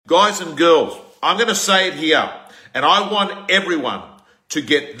Guys and girls, I'm going to say it here, and I want everyone to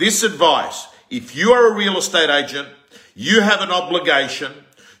get this advice. If you are a real estate agent, you have an obligation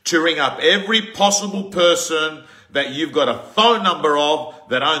to ring up every possible person that you've got a phone number of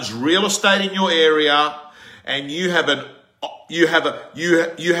that owns real estate in your area, and you have a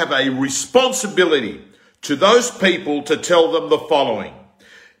responsibility to those people to tell them the following.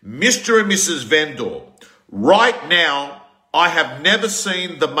 Mr. and Mrs. Vendor, right now, I have never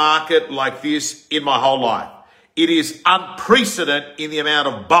seen the market like this in my whole life. It is unprecedented in the amount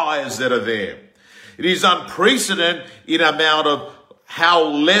of buyers that are there. It is unprecedented in the amount of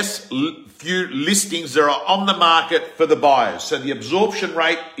how few listings there are on the market for the buyers. So the absorption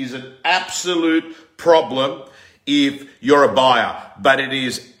rate is an absolute problem if you're a buyer, but it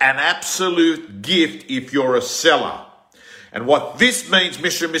is an absolute gift if you're a seller. And what this means,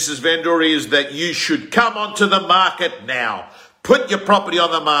 Mr. and Mrs. Vendor, is that you should come onto the market now. Put your property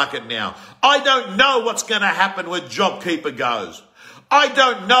on the market now. I don't know what's going to happen when JobKeeper goes. I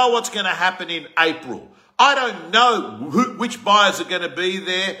don't know what's going to happen in April. I don't know which buyers are going to be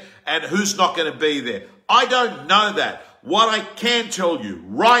there and who's not going to be there. I don't know that. What I can tell you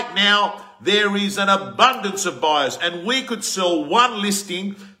right now, there is an abundance of buyers, and we could sell one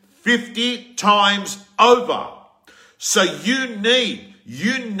listing 50 times over. So you need,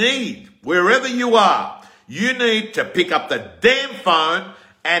 wherever you are, you need to pick up the damn phone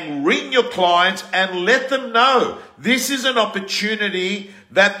and ring your clients and let them know this is an opportunity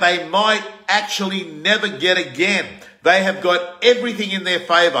that they might actually never get again. They have got everything in their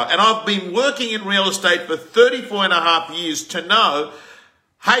favor. And I've been working in real estate for 34 and a half years to know,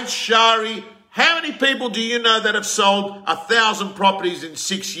 hey, Shari, how many people do you know that have sold 1,000 properties in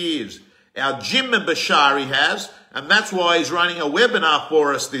 6 years? Our gym member Shari has. And that's why he's running a webinar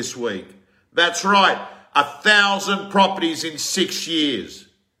for us this week. That's right, 1,000 properties in 6 years.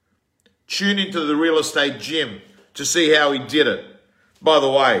 Tune into the Real Estate Gym to see how he did it. By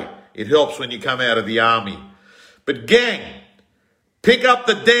the way, it helps when you come out of the army. But gang, pick up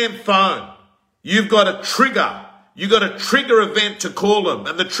the damn phone. You've got a trigger. You've got a trigger event to call them.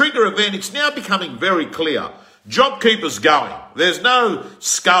 And the trigger event, it's now becoming very clear. JobKeeper's going. There's no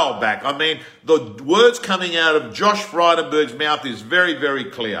scale back. I mean, the words coming out of Josh Frydenberg's mouth is very, very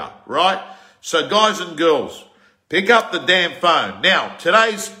clear, right? So guys and girls, pick up the damn phone. Now,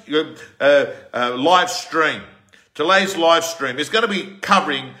 today's live stream is going to be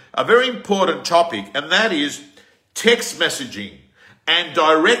covering a very important topic, and that is text messaging and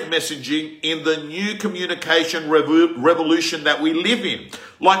direct messaging in the new communication revolution that we live in.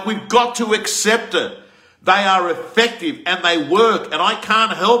 Like, we've got to accept it. They are effective and they work, and I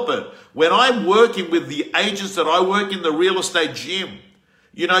can't help it. When I'm working with the agents that I work in the Real Estate Gym,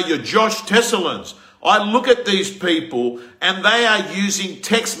 you know, your Josh Tesselins, I look at these people and they are using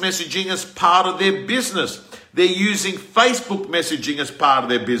text messaging as part of their business. They're using Facebook messaging as part of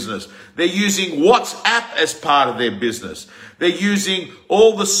their business. They're using WhatsApp as part of their business. They're using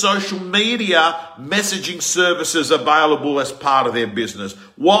all the social media messaging services available as part of their business.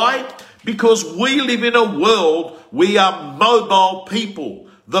 Why? Because we live in a world, we are mobile people.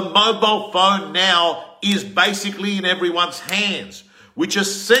 The mobile phone now is basically in everyone's hands, which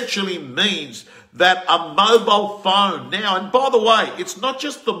essentially means that a mobile phone now, and by the way, it's not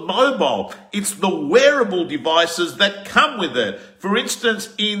just the mobile, it's the wearable devices that come with it. For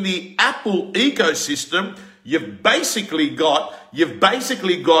instance, in the Apple ecosystem, you've basically got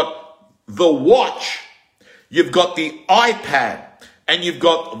the watch, you've got the iPad, and you've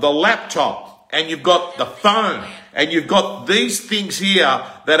got the laptop, and you've got the phone, and you've got these things here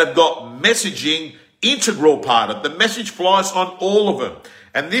that have got messaging integral part of it. The message flies on all of them.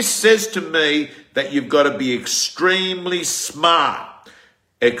 And this says to me that you've got to be extremely smart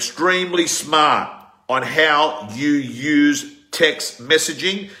on how you use text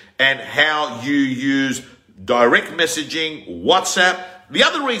messaging and how you use direct messaging, WhatsApp. The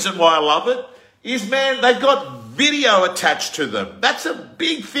other reason why I love it is, man, they've got video attached to them. That's a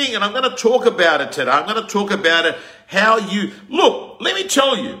big thing, and I'm going to talk about it today. I'm going to talk about it, how you... Look, let me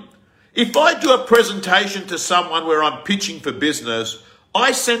tell you, if I do a presentation to someone where I'm pitching for business,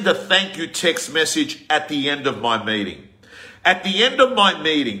 I send a thank you text message at the end of my meeting. At the end of my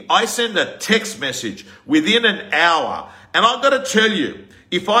meeting, I send a text message within an hour, and I've got to tell you,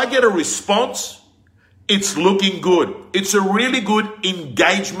 if I get a response, it's looking good. It's a really good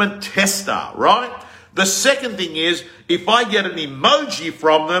engagement tester, right? The second thing is, if I get an emoji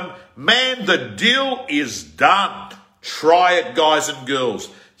from them, man, the deal is done. Try it, guys and girls.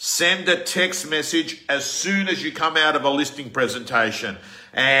 Send a text message as soon as you come out of a listing presentation.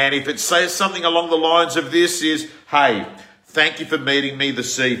 And if it says something along the lines of this is, hey, Thank you for meeting me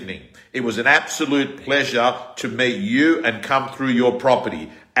this evening. It was an absolute pleasure to meet you and come through your property.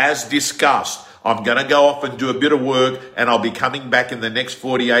 As discussed, I'm going to go off and do a bit of work, and I'll be coming back in the next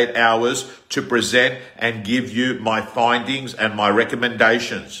 48 hours to present and give you my findings and my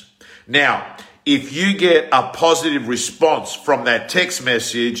recommendations. Now, if you get a positive response from that text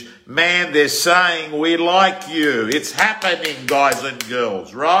message, man, they're saying we like you. It's happening, guys and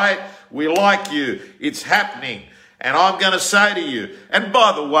girls, right? We like you. It's happening. And I'm going to say to you, and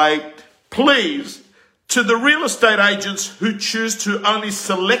by the way, please, to the real estate agents who choose to only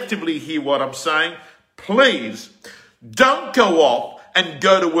selectively hear what I'm saying, please don't go off and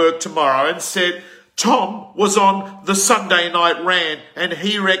go to work tomorrow and said, Tom was on the Sunday night rant and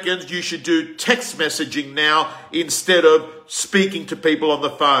he reckons you should do text messaging now instead of speaking to people on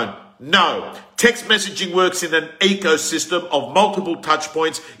the phone. No, text messaging works in an ecosystem of multiple touch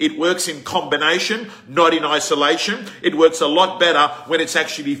points. It works in combination, not in isolation. It works a lot better when it's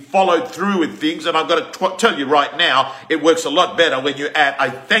actually followed through with things. And I've got to tell you right now, it works a lot better when you add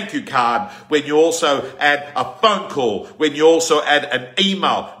a thank you card, when you also add a phone call, when you also add an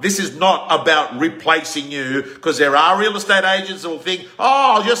email. This is not about replacing you, because there are real estate agents that will think,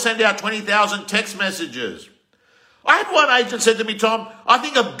 oh, I'll just send out 20,000 text messages. I had one agent said to me, Tom, I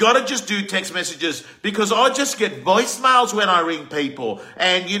think I've got to just do text messages because I just get voicemails when I ring people.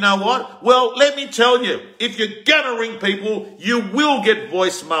 And you know what? Well, let me tell you, if you're going to ring people, you will get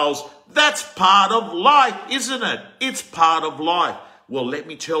voicemails. That's part of life, isn't it? It's part of life. Well, let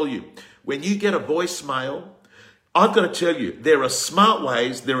me tell you, when you get a voicemail, I've got to tell you, there are smart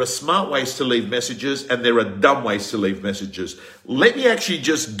ways to leave messages, and there are dumb ways to leave messages. Let me actually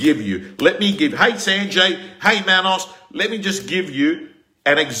just give you, hey Sanjay, hey Manos, let me just give you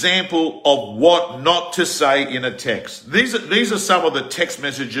an example of what not to say in a text. These are some of the text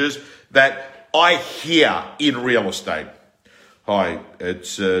messages that I hear in real estate. Hi,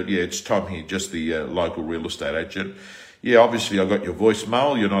 it's Tom here, just the local real estate agent. Yeah, obviously I got your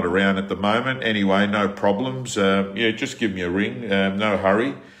voicemail. You're not around at the moment. Anyway, no problems. Just give me a ring. No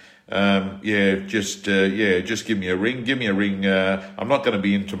hurry. Just give me a ring. Give me a ring. I'm not going to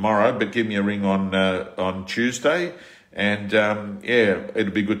be in tomorrow, but give me a ring on Tuesday. And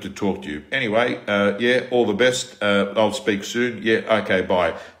it'll be good to talk to you. Anyway, all the best. I'll speak soon. Yeah, okay,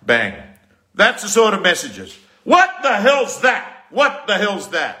 bye. Bang. That's the sort of messages. What the hell's that? What the hell's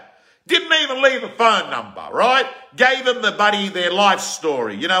that? Didn't even leave a phone number, right? Gave them their life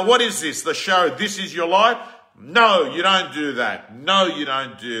story. You know, what is this? The show, This Is Your Life? No, you don't do that. No, you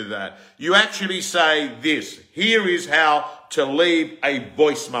don't do that. You actually say this. Here is how to leave a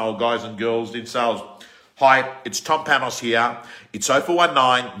voicemail, guys and girls, in sales. Hi, it's Tom Panos here. It's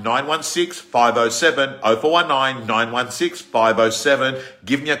 0419-916-507, 0419-916-507.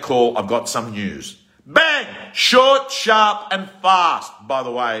 Give me a call. I've got some news. Bang! Short, sharp, and fast. By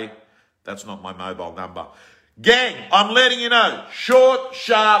the way, that's not my mobile number. Gang, I'm letting you know. Short,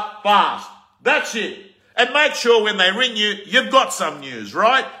 sharp, fast. That's it. And make sure when they ring you, you've got some news,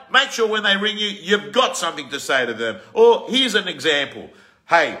 right? Make sure when they ring you, you've got something to say to them. Or here's an example.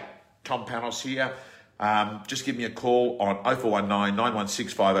 Hey, Tom Panos here. Just give me a call on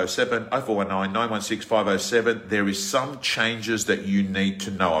 0419-916-507, 0419-916-507. There is some changes that you need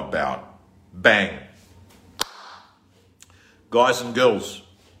to know about. Bang. Guys and girls,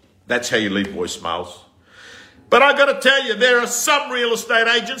 that's how you leave voicemails. But I got to tell you, there are some real estate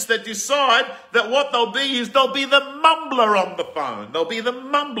agents that decide that what they'll be is they'll be the mumbler on the phone. They'll be the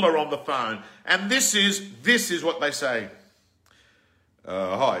mumbler on the phone. And this is what they say.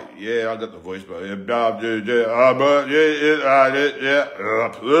 Hi, I got the voicemail.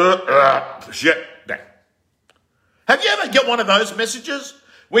 Have you ever got one of those messages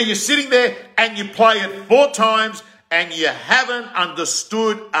where you're sitting there and you play it 4 times and you haven't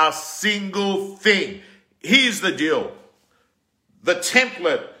understood a single thing? Here's the deal. The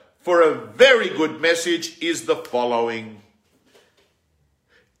template for a very good message is the following.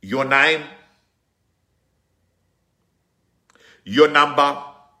 Your name, your number,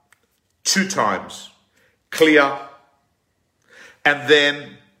 2 times, clear, and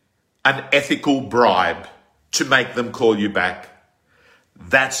then an ethical bribe to make them call you back.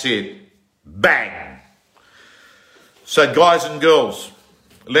 That's it. Bang. So guys and girls,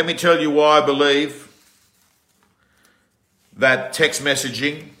 let me tell you why I believe that text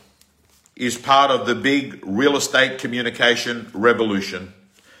messaging is part of the big real estate communication revolution.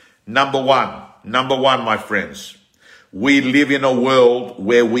 Number one, my friends, we live in a world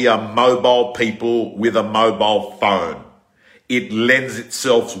where we are mobile people with a mobile phone. It lends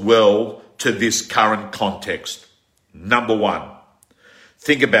itself well to this current context. Number one,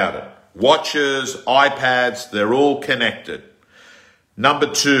 think about it. watches, iPads, they're all connected.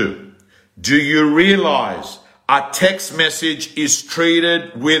 Number 2, do you realize a text message is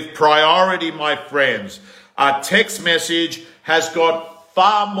treated with priority, my friends? A text message has got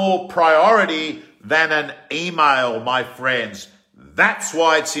far more priority than an email, my friends. That's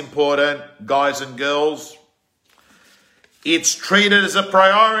why it's important, guys and girls. It's treated as a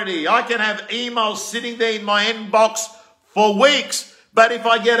priority. I can have emails sitting there in my inbox for weeks, but if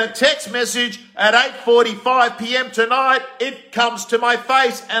I get a text message at 8:45 p.m. tonight, it comes to my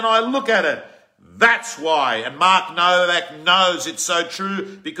face and I look at it. That's why. And Mark Novak knows it's so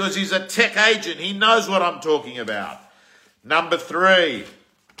true because he's a tech agent. He knows what I'm talking about. Number 3,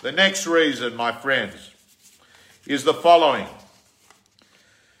 the next reason, my friends, is the following.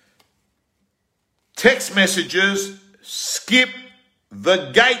 Text messages skip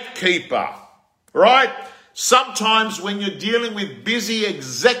the gatekeeper, right? Sometimes when you're dealing with busy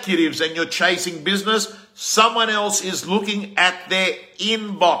executives and you're chasing business, someone else is looking at their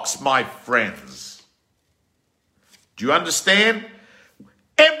inbox, my friends. Do you understand?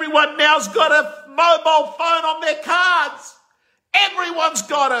 Everyone now's got a mobile phone on their cards. Everyone's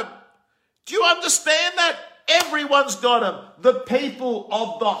got them. Do you understand that? Everyone's got them. The people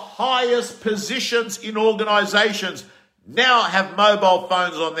of the highest positions in organizations now have mobile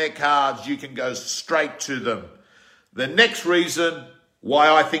phones on their cards. You can go straight to them. The next reason why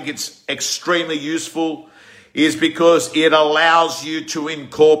I think it's extremely useful is because it allows you to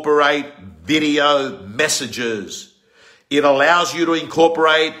incorporate video messages. It allows you to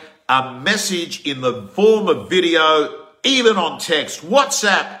incorporate a message in the form of video, even on text.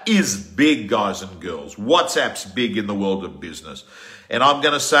 WhatsApp is big, guys and girls. WhatsApp's big in the world of business. And I'm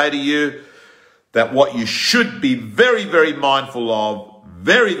going to say to you that what you should be very, very mindful of,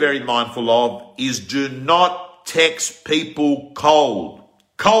 is do not text people cold.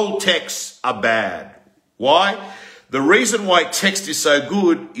 Cold texts are bad. Why? The reason why text is so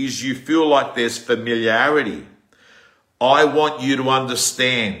good is you feel like there's familiarity. I want you to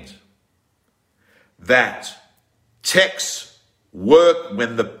understand that texts work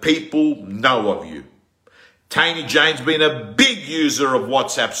when the people know of you. Taney Jane's been a big user of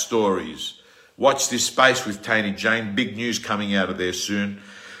WhatsApp stories. Watch this space with Taney Jane. Big news coming out of there soon.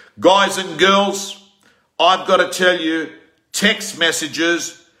 Guys and girls, I've got to tell you, text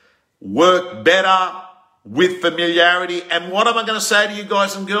messages work better with familiarity. And what am I going to say to you,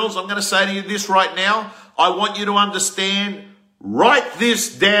 guys and girls? I'm going to say to you this right now. I want you to understand, write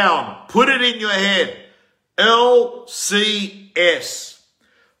this down, put it in your head. LCS.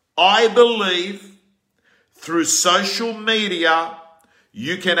 I believe through social media,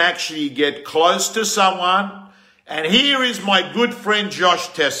 you can actually get close to someone. And here is my good friend Josh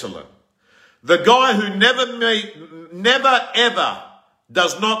Tesselin, the guy who never ever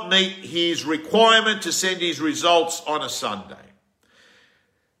does not meet his requirement to send his results on a Sunday.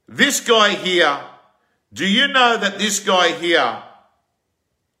 This guy here, do you know that this guy here,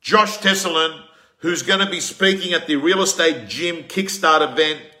 Josh Tesselin, who's going to be speaking at the Real Estate Gym Kickstart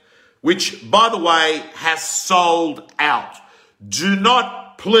event, which, by the way, has sold out. Do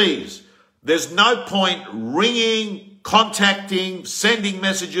not, please, there's no point ringing, contacting, sending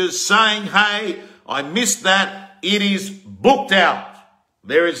messages, saying, hey, I missed that. It is booked out.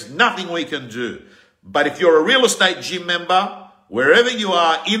 There is nothing we can do. But if you're a Real Estate Gym member, wherever you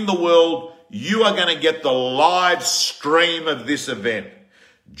are in the world, you are going to get the live stream of this event.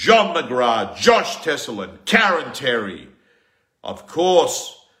 John McGrath, Josh Tesselin, Karen Terry. Of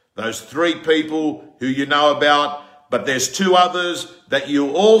course, those 3 people who you know about, but there's 2 others that you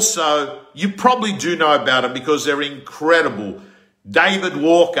probably do know about them because they're incredible. David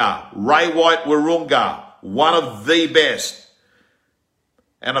Walker, Ray White Warunga, one of the best.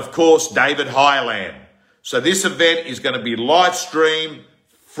 And of course, David Highland. So this event is going to be live streamed,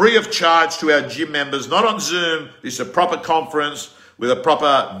 free of charge to our gym members, not on Zoom. This is a proper conference with a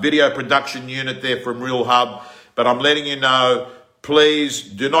proper video production unit there from Real Hub. But I'm letting you know, please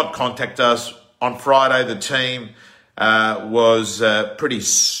do not contact us. On Friday, the team was pretty,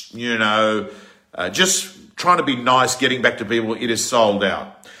 just trying to be nice, getting back to people. It is sold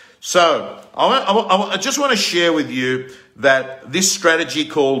out. So I just want to share with you that this strategy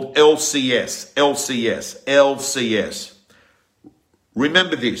called LCS.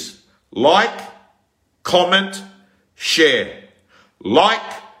 Remember this: like, comment, share. Like,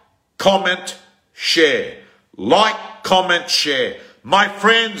 comment, share. Like, comment, share. My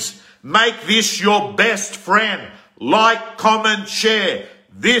friends, make this your best friend. Like, comment, share.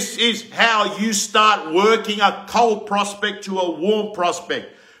 This is how you start working a cold prospect to a warm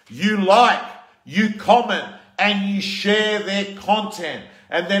prospect. You like, you comment, and you share their content.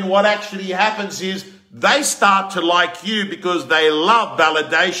 And then what actually happens is they start to like you because they love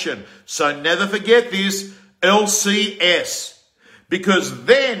validation. So never forget this, LCS. Because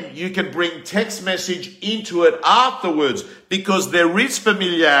then you can bring text message into it afterwards, because there is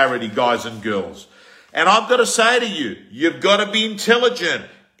familiarity, guys and girls. And I've got to say to you, you've got to be intelligent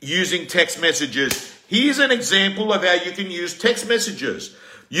using text messages. Here's an example of how you can use text messages.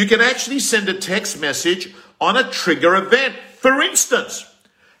 You can actually send a text message on a trigger event. For instance,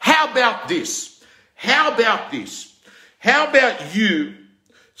 how about this? How about this? How about you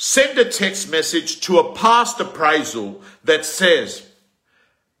send a text message to a past appraisal that says,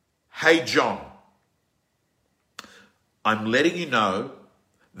 "Hey John, I'm letting you know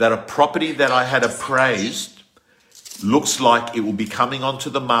that a property that I had appraised looks like it will be coming onto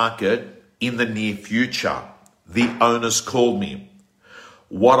the market in the near future. The owners called me.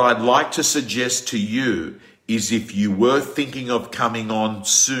 What I'd like to suggest to you is, if you were thinking of coming on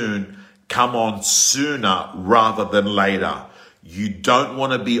soon, come on sooner rather than later. You don't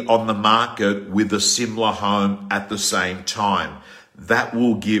want to be on the market with a similar home at the same time. That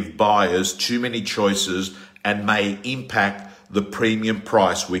will give buyers too many choices and may impact the premium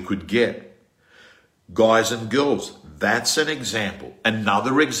price we could get." Guys and girls, that's an example.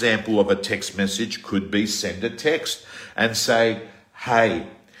 Another example of a text message could be send a text and say, "Hey,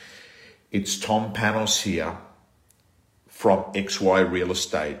 it's Tom Panos here from XY Real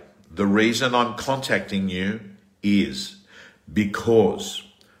Estate. The reason I'm contacting you is because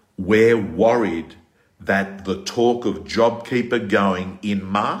we're worried that the talk of JobKeeper going in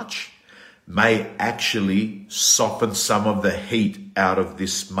March may actually soften some of the heat out of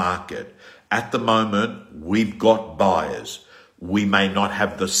this market. At the moment, we've got buyers. We may not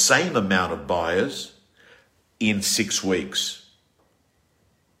have the same amount of buyers in 6 weeks."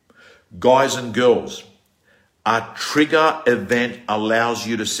 Guys and girls, a trigger event allows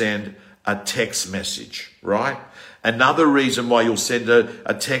you to send a text message, right? Another reason why you'll send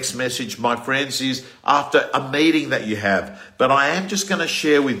a text message, my friends, is after a meeting that you have. But I am just going to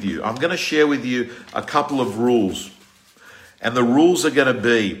share with you, I'm going to share with you a couple of rules. And the rules are going to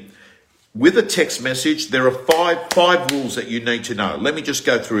be, with a text message, there are five rules that you need to know. Let me just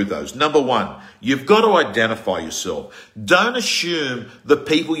go through those. Number one, you've got to identify yourself. Don't assume the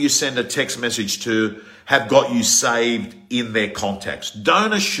people you send a text message to have got you saved in their contacts.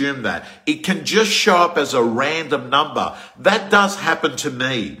 Don't assume that. It can just show up as a random number. That does happen to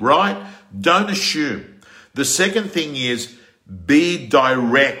me, right? Don't assume. The second thing is, be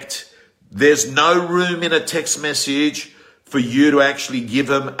direct. There's no room in a text message for you to actually give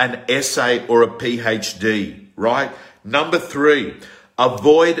them an essay or a PhD, right? Number three,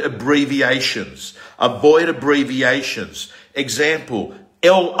 avoid abbreviations. Avoid abbreviations. Example,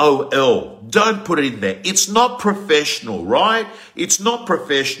 LOL. Don't put it in there. It's not professional, right? It's not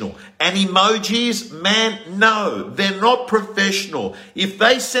professional. And emojis, man, no, they're not professional. If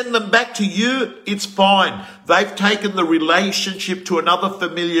they send them back to you, it's fine. They've taken the relationship to another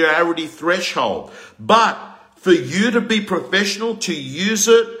familiarity threshold. But for you to be professional, to use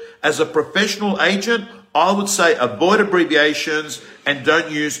it as a professional agent, I would say avoid abbreviations and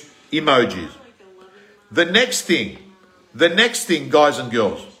don't use emojis. The next thing, guys and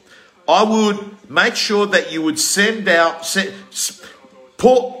girls, I would make sure that you would send out,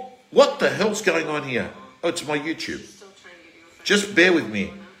 what the hell's going on here? Oh, it's my YouTube. Just bear with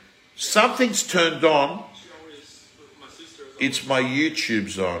me. Something's turned on. It's my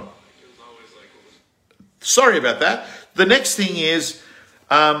YouTube's on. Sorry about that. The next thing is,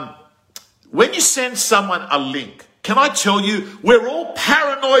 when you send someone a link, can I tell you, we're all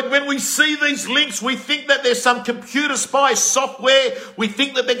paranoid when we see these links. We think that there's some computer spy software. We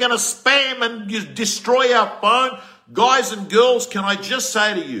think that they're going to spam and destroy our phone. Guys and girls, can I just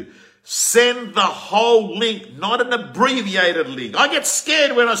say to you, send the whole link, not an abbreviated link. I get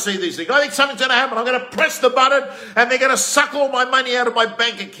scared when I see these things. I think something's going to happen. I'm going to press the button and they're going to suck all my money out of my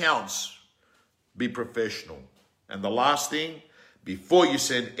bank accounts. Be professional. And the last thing, before you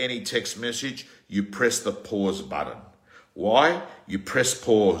send any text message, you press the pause button. Why? You press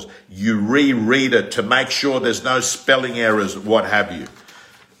pause. You reread it to make sure there's no spelling errors, what have you.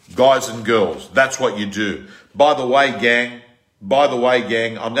 Guys and girls, that's what you do. By the way, gang,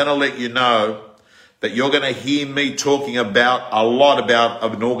 I'm going to let you know that you're going to hear me talking a lot about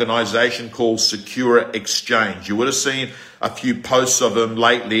an organization called Secure Exchange. You would have seen a few posts of them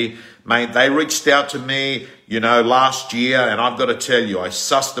lately. Mate, they reached out to me, last year, and I've got to tell you, I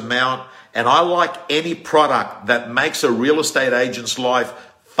sussed them out, and I like any product that makes a real estate agent's life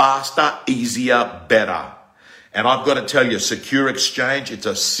faster, easier, better. And I've got to tell you, Secure Exchange, it's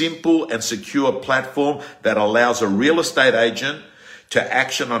a simple and secure platform that allows a real estate agent to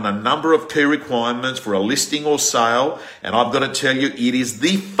action on a number of key requirements for a listing or sale. And I've got to tell you, it is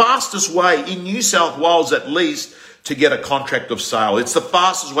the fastest way in New South Wales, at least, to get a contract of sale. It's the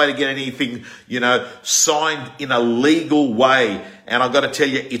fastest way to get anything, signed in a legal way. And I've got to tell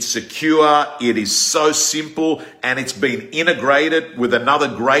you, it's secure, it is so simple, and it's been integrated with another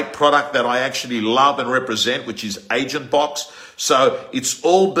great product that I actually love and represent, which is AgentBox. So it's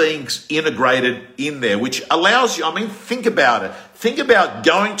all being integrated in there, which allows you, think about it. Think about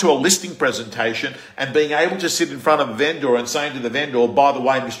going to a listing presentation and being able to sit in front of a vendor and saying to the vendor, by the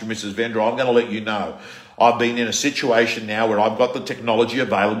way, Mr. and Mrs. Vendor, I'm going to let you know, I've been in a situation now where I've got the technology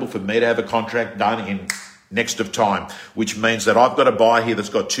available for me to have a contract done in next of time, which means that I've got a buyer here that's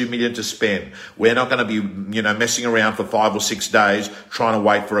got $2 million to spend. We're not going to be, messing around for 5 or 6 days trying to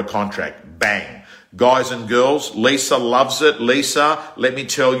wait for a contract. Bang. Guys and girls, Lisa loves it. Lisa, let me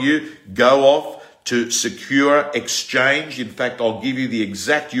tell you, go off to Secure Exchange. In fact, I'll give you the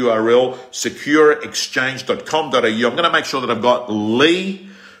exact URL, secureexchange.com.au. I'm going to make sure that I've got Lee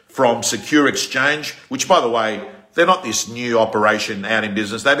from Secure Exchange, which, by the way, they're not this new operation out in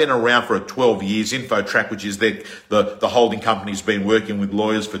business. They've been around for 12 years. InfoTrack, which is the holding company, has been working with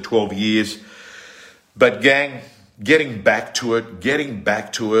lawyers for 12 years. But gang, getting back to it.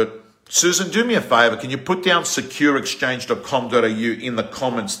 Susan, do me a favor. Can you put down secureexchange.com.au in the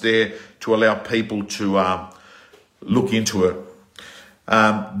comments there to allow people to look into it?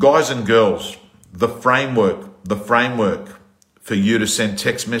 Guys and girls, the framework for you to send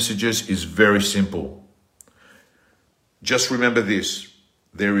text messages is very simple. Just remember this.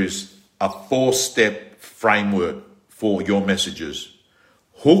 There is a 4-step framework for your messages.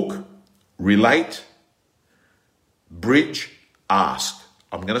 Hook, relate, bridge, ask.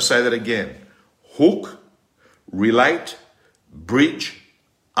 I'm going to say that again. Hook, relate, bridge,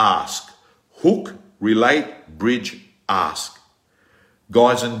 ask. Hook, relate, bridge, ask.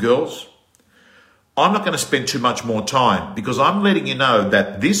 Guys and girls, I'm not going to spend too much more time because I'm letting you know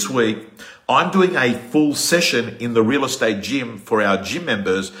that this week I'm doing a full session in the real estate gym for our gym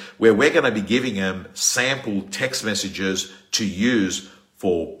members where we're going to be giving them sample text messages to use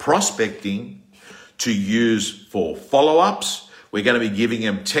for prospecting, to use for follow-ups. We're going to be giving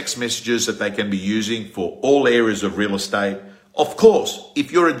them text messages that they can be using for all areas of real estate. Of course,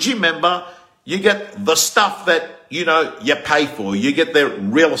 if you're a gym member, you get the stuff that, you pay for. You get the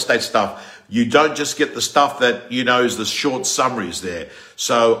real estate stuff. You don't just get the stuff that, is the short summaries there.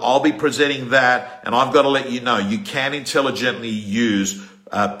 So I'll be presenting that, and I've got to let you know, you can intelligently use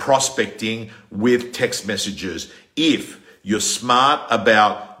prospecting with text messages if you're smart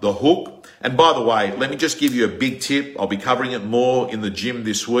about the hook. And by the way, let me just give you a big tip. I'll be covering it more in the gym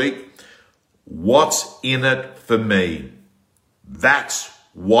this week. What's in it for me? That's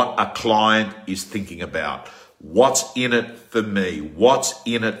what a client is thinking about. What's in it for me? What's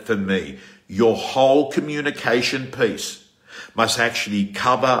in it for me? Your whole communication piece must actually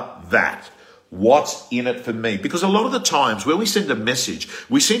cover that. What's in it for me? Because a lot of the times when we send a message,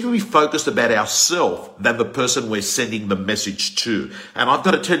 we seem to be focused about ourselves than the person we're sending the message to. And I've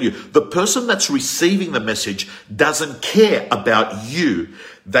got to tell you, the person that's receiving the message doesn't care about you.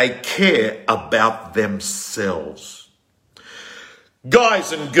 They care about themselves.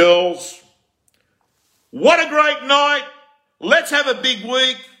 Guys and girls, what a great night. Let's have a big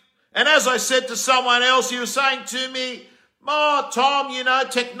week. And as I said to someone else, he was saying to me, "Oh, Tom,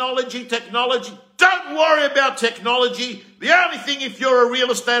 technology. Don't worry about technology. The only thing, if you're a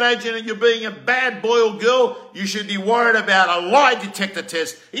real estate agent and you're being a bad boy or girl, you should be worried about a lie detector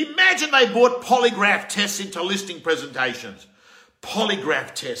test." Imagine they brought polygraph tests into listing presentations.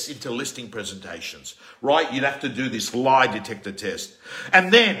 Polygraph tests into listing presentations, right? You'd have to do this lie detector test.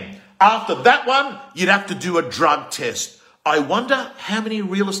 And then after that one, you'd have to do a drug test. I wonder how many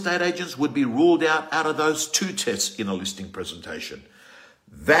real estate agents would be ruled out of those 2 tests in a listing presentation.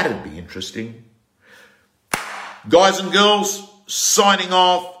 That'd be interesting. Guys and girls, signing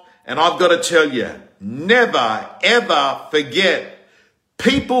off. And I've got to tell you, never, ever forget,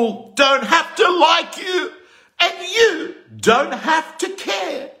 people don't have to like you and you don't have to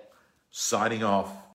care. Signing off.